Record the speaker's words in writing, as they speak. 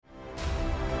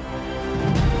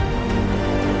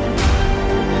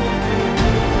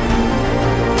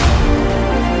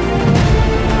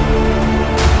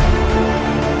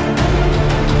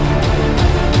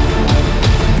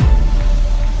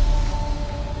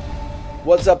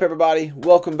What's up, everybody?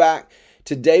 Welcome back.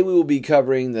 Today we will be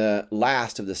covering the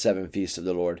last of the 7 feasts of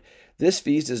the Lord. This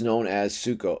feast is known as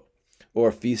Sukkot,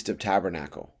 or Feast of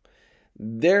Tabernacle.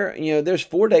 There's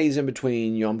 4 days in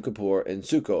between Yom Kippur and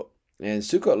Sukkot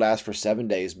lasts for 7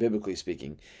 days, biblically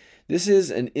speaking. This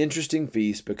is an interesting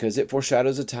feast because it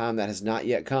foreshadows a time that has not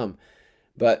yet come,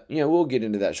 but we'll get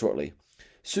into that shortly.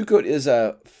 Sukkot is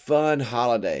a fun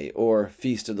holiday or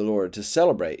feast of the Lord to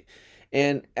celebrate,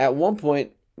 and at one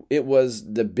point it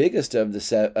was the biggest of the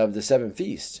 7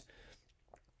 feasts.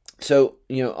 So,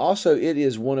 also it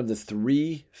is one of the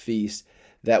 3 feasts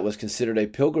that was considered a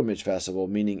pilgrimage festival,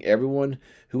 meaning everyone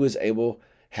who was able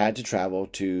had to travel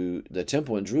to the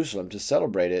temple in Jerusalem to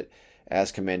celebrate it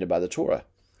as commanded by the Torah.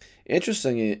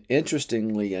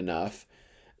 Interestingly enough,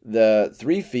 the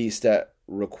 3 feasts that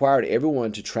required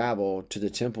everyone to travel to the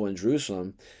temple in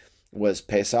Jerusalem was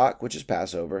Pesach, which is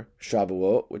Passover,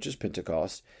 Shavuot, which is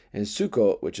Pentecost, and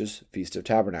Sukkot, which is Feast of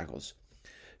Tabernacles.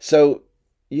 So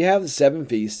you have the 7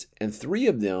 feasts, and 3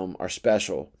 of them are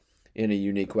special in a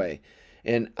unique way.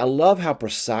 And I love how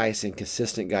precise and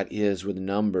consistent God is with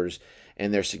numbers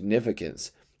and their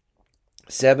significance.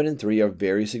 7 and 3 are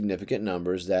very significant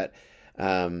numbers that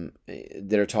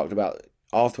are talked about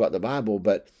all throughout the Bible,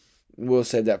 but we'll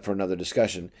save that for another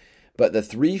discussion. But the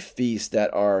 3 feasts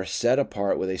that are set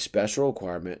apart with a special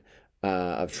requirement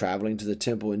of traveling to the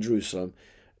temple in Jerusalem,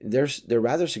 they're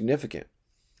rather significant.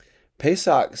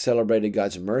 Pesach celebrated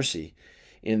God's mercy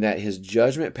in that his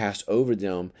judgment passed over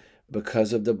them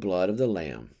because of the blood of the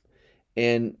Lamb.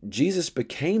 And Jesus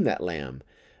became that Lamb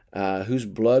whose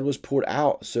blood was poured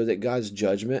out so that God's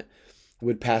judgment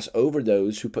would pass over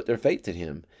those who put their faith in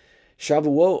him.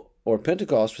 Shavuot, or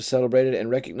Pentecost, was celebrated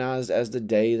and recognized as the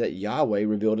day that Yahweh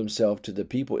revealed himself to the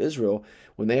people Israel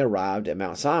when they arrived at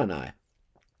Mount Sinai.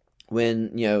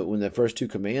 When the first 2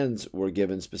 commands were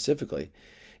given specifically,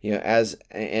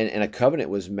 and a covenant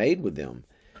was made with them.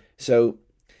 So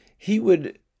he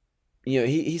would,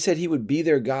 he said he would be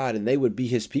their God and they would be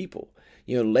his people.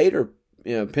 Later,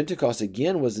 Pentecost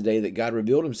again was the day that God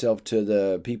revealed himself to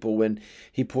the people when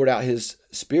he poured out his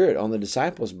Spirit on the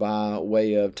disciples by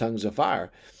way of tongues of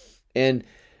fire, and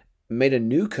made a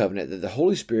new covenant that the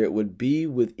Holy Spirit would be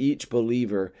with each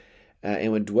believer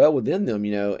and would dwell within them,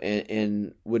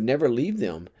 and would never leave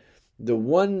them. The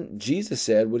one Jesus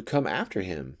said would come after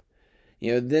him.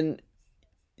 Then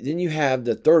you have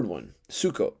the 3rd one,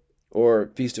 Sukkot,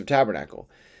 or Feast of Tabernacle.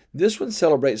 This one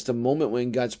celebrates the moment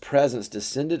when God's presence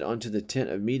descended onto the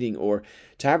tent of meeting or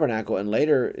tabernacle, and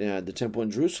later the temple in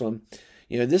Jerusalem.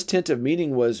 This tent of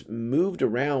meeting was moved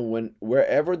around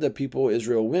wherever the people of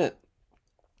Israel went,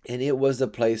 and it was the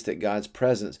place that God's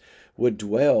presence would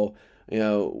dwell,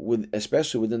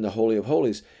 especially within the Holy of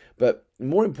Holies. But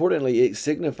more importantly, it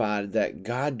signified that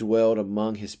God dwelled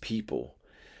among his people.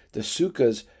 The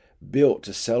sukkahs built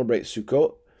to celebrate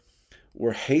Sukkot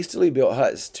were hastily built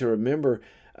huts to remember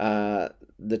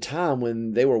the time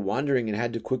when they were wandering and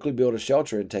had to quickly build a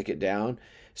shelter and take it down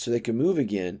so they could move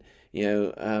again.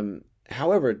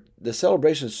 However, the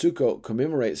celebration of Sukkot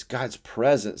commemorates God's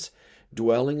presence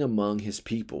dwelling among his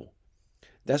people.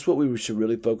 That's what we should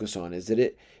really focus on, is that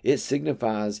it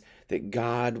signifies that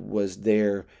God was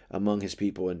there among his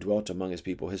people and dwelt among his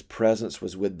people. His presence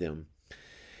was with them.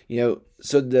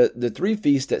 So the 3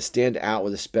 feasts that stand out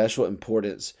with a special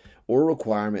importance or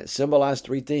requirement symbolize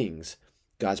 3 things: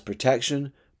 God's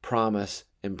protection, promise,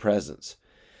 and presence.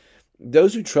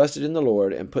 Those who trusted in the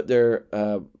Lord and put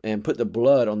the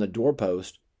blood on the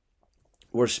doorpost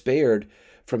were spared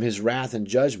from his wrath and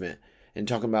judgment. And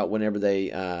talking about whenever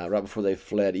they right before they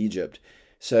fled Egypt.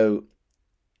 So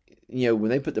when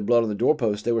they put the blood on the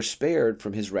doorpost, they were spared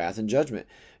from his wrath and judgment,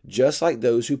 just like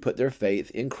those who put their faith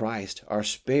in Christ are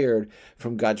spared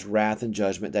from God's wrath and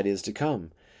judgment that is to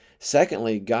come.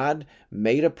 Secondly, God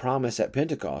made a promise at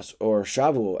Pentecost, or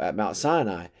Shavuot, at Mount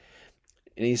Sinai.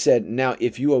 And he said, "Now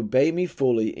if you obey me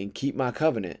fully and keep my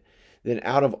covenant, then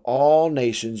out of all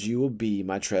nations you will be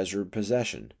my treasured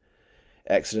possession."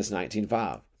 Exodus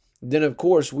 19:5. Then, of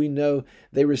course, we know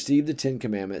they received the 10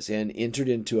 Commandments and entered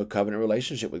into a covenant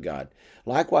relationship with God.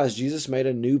 Likewise, Jesus made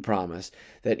a new promise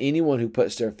that anyone who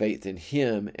puts their faith in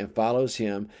him and follows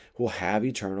him will have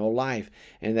eternal life,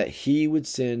 and that he would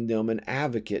send them an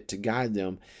advocate to guide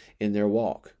them in their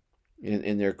walk,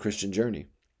 in their Christian journey.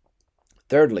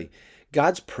 Thirdly,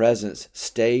 God's presence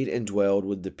stayed and dwelled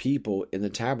with the people in the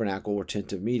tabernacle or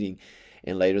tent of meeting,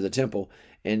 and later the temple.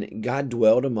 And God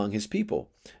dwelled among his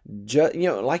people,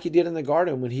 like he did in the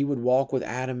garden when he would walk with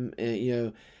Adam,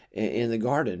 in the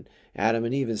garden, Adam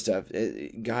and Eve and stuff.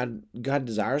 God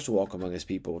desires to walk among his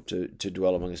people, to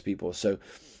dwell among his people. So,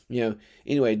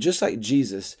 anyway, just like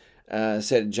Jesus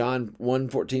said, John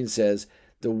 1:14 says,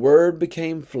 "The Word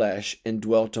became flesh and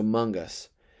dwelt among us."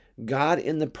 God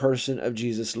in the person of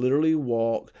Jesus literally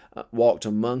walked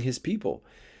among his people,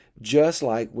 just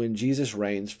like when Jesus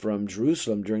reigns from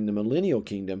Jerusalem during the millennial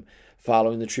kingdom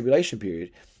following the tribulation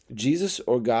period. Jesus,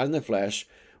 or God in the flesh,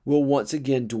 will once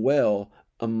again dwell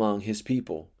among his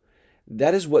people.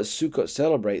 That is what Sukkot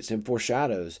celebrates and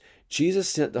foreshadows. Jesus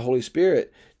sent the Holy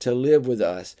Spirit to live with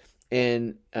us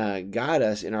and guide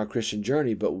us in our Christian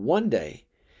journey, but one day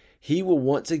he will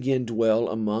once again dwell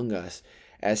among us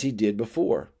as he did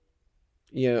before.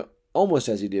 Almost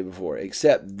as he did before,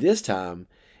 except this time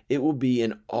it will be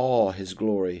in all his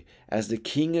glory as the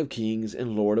King of Kings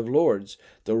and Lord of Lords,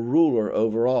 the ruler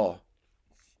over all.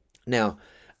 Now,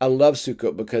 I love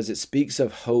Sukkot because it speaks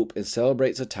of hope and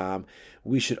celebrates a time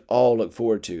we should all look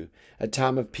forward to, a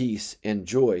time of peace and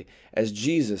joy as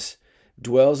Jesus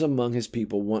dwells among his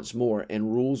people once more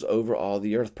and rules over all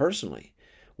the earth personally.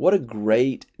 What a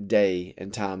great day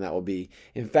and time that will be.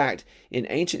 In fact, in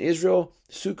ancient Israel,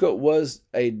 Sukkot was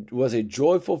a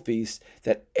joyful feast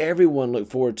that everyone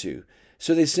looked forward to.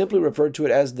 So they simply referred to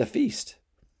it as the feast.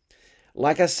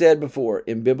 Like I said before,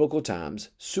 in biblical times,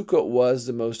 Sukkot was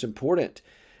the most important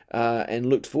and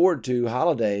looked forward to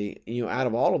holiday, out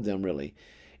of all of them, really.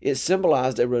 It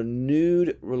symbolized a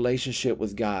renewed relationship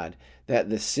with God, that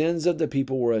the sins of the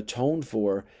people were atoned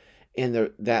for, and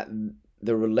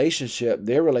their relationship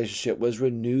was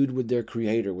renewed with their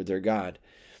Creator, with their God.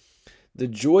 The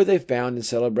joy they found in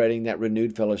celebrating that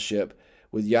renewed fellowship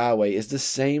with Yahweh is the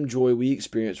same joy we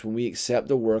experience when we accept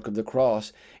the work of the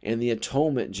cross and the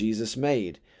atonement Jesus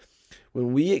made.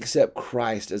 When we accept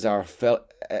Christ as our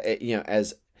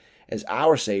as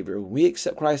our Savior, when we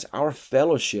accept Christ, our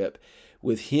fellowship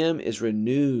with Him is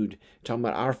renewed. Talking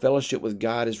about our fellowship with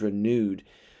God is renewed.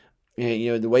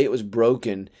 And the way it was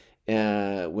broken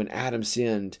when Adam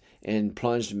sinned and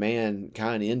plunged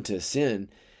mankind into sin,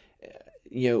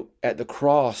 at the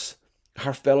cross,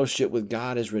 our fellowship with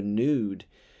God is renewed,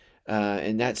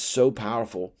 and that's so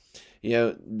powerful.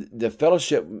 The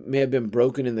fellowship may have been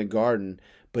broken in the garden,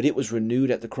 but it was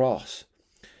renewed at the cross.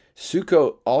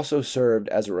 Sukkot also served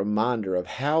as a reminder of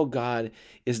how God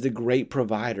is the great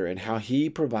provider and how He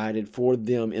provided for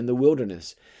them in the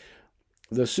wilderness.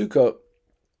 The Sukkot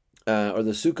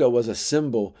was a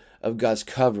symbol of God's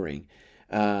covering,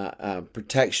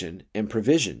 protection, and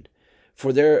provision.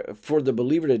 For the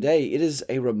believer today, it is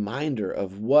a reminder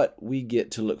of what we get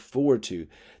to look forward to,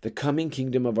 the coming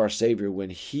kingdom of our Savior,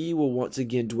 when He will once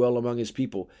again dwell among His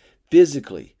people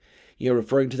physically,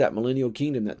 referring to that millennial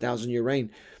kingdom, that 1,000-year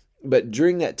reign. But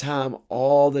during that time,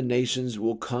 all the nations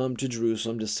will come to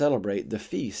Jerusalem to celebrate the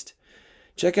feast.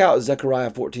 Check out Zechariah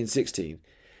 14:16.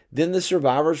 Then the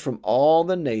survivors from all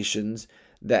the nations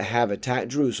that have attacked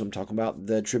Jerusalem, talking about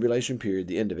the tribulation period,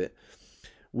 the end of it,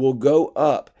 will go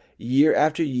up year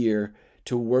after year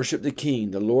to worship the King,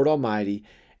 the Lord Almighty,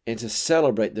 and to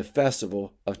celebrate the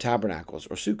festival of tabernacles,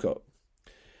 or Sukkot.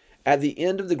 At the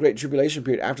end of the Great Tribulation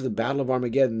period, after the Battle of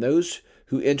Armageddon, those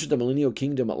who enter the millennial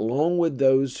kingdom, along with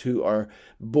those who are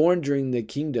born during that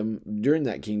kingdom, during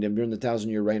the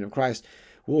 1,000-year reign of Christ,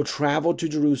 will travel to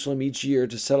Jerusalem each year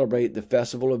to celebrate the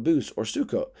festival of Booths, or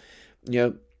Sukkot.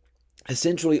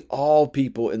 Essentially all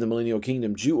people in the millennial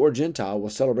kingdom, Jew or Gentile, will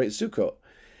celebrate Sukkot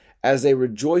as they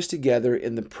rejoice together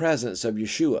in the presence of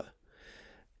Yeshua.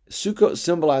 Sukkot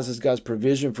symbolizes God's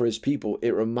provision for His people.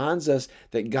 It reminds us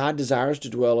that God desires to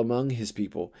dwell among His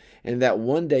people, and that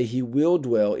one day we will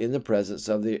dwell in the presence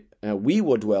of the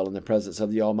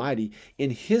Almighty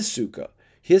in His Sukkah,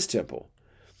 His temple.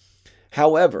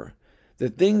 However, the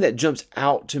thing that jumps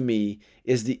out to me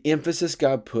is the emphasis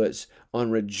God puts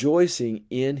on rejoicing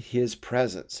in His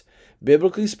presence.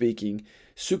 Biblically speaking,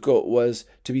 Sukkot was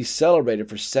to be celebrated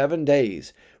for 7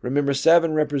 days. Remember,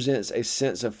 7 represents a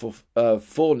sense of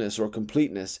fullness or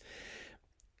completeness.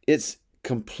 It's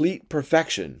complete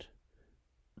perfection.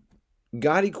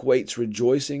 God equates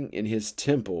rejoicing in His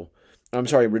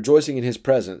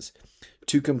presence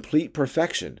to complete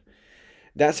perfection.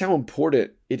 That's how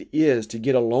important it is to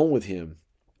get alone with Him,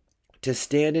 to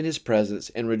stand in His presence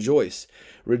and rejoice.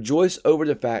 Rejoice over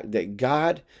the fact that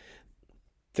God,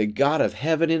 the God of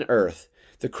heaven and earth,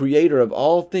 the Creator of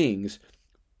all things,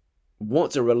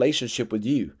 wants a relationship with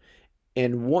you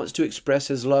and wants to express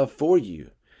His love for you.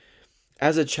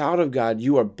 As a child of God,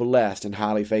 you are blessed and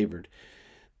highly favored.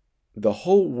 The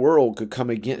whole world could come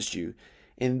against you,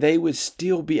 and they would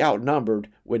still be outnumbered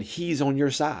when He's on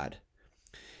your side.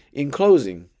 In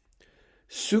closing,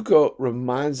 Sukkot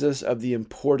reminds us of the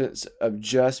importance of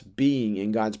just being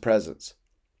in God's presence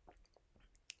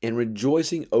and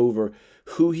rejoicing over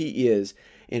who He is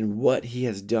in what he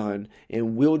has done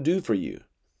and will do for you.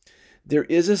 There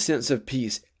is a sense of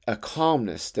peace, a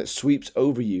calmness that sweeps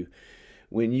over you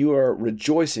when you are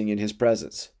rejoicing in his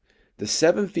presence. The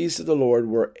 7 feasts of the Lord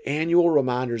were annual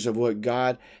reminders of what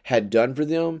God had done for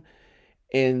them,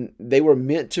 and they were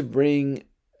meant to bring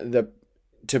the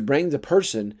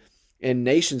person and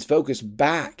nation's focus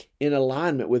back in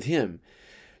alignment with him,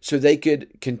 so they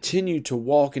could continue to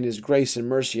walk in his grace and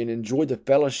mercy and enjoy the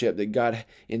fellowship that God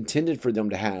intended for them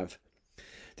to have.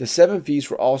 The 7 feasts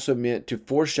were also meant to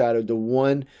foreshadow the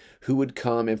one who would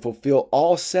come and fulfill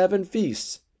all 7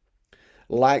 feasts.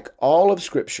 Like all of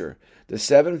Scripture, the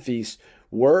 7 feasts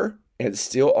were and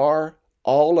still are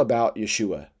all about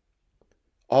Yeshua.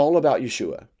 All about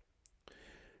Yeshua.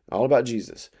 All about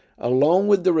Jesus. Along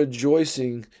with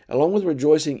rejoicing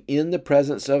in the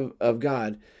presence of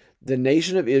God, the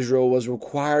nation of Israel was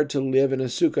required to live in a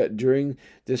sukkah during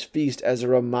this feast as a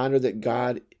reminder that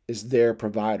God is their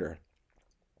provider.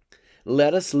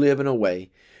 Let us live in a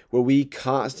way where we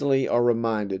constantly are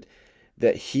reminded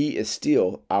that he is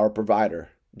still our provider,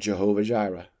 Jehovah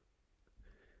Jireh.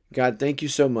 God, thank you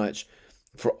so much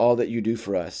for all that you do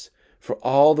for us, for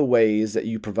all the ways that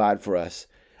you provide for us.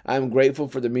 I am grateful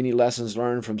for the many lessons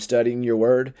learned from studying your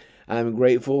word. I am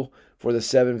grateful for the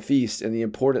 7 feasts and the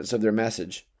importance of their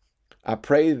message. I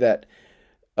pray that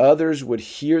others would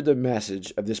hear the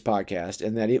message of this podcast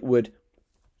and that it would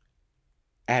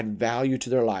add value to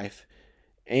their life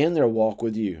and their walk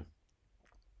with you.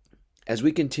 As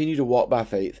we continue to walk by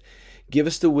faith, give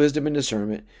us the wisdom and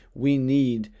discernment we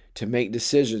need to make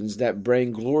decisions that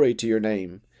bring glory to your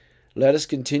name. Let us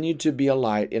continue to be a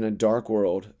light in a dark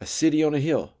world, a city on a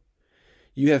hill.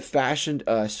 You have fashioned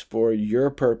us for your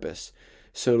purpose,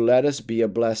 so let us be a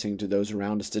blessing to those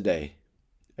around us today.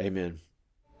 Amen.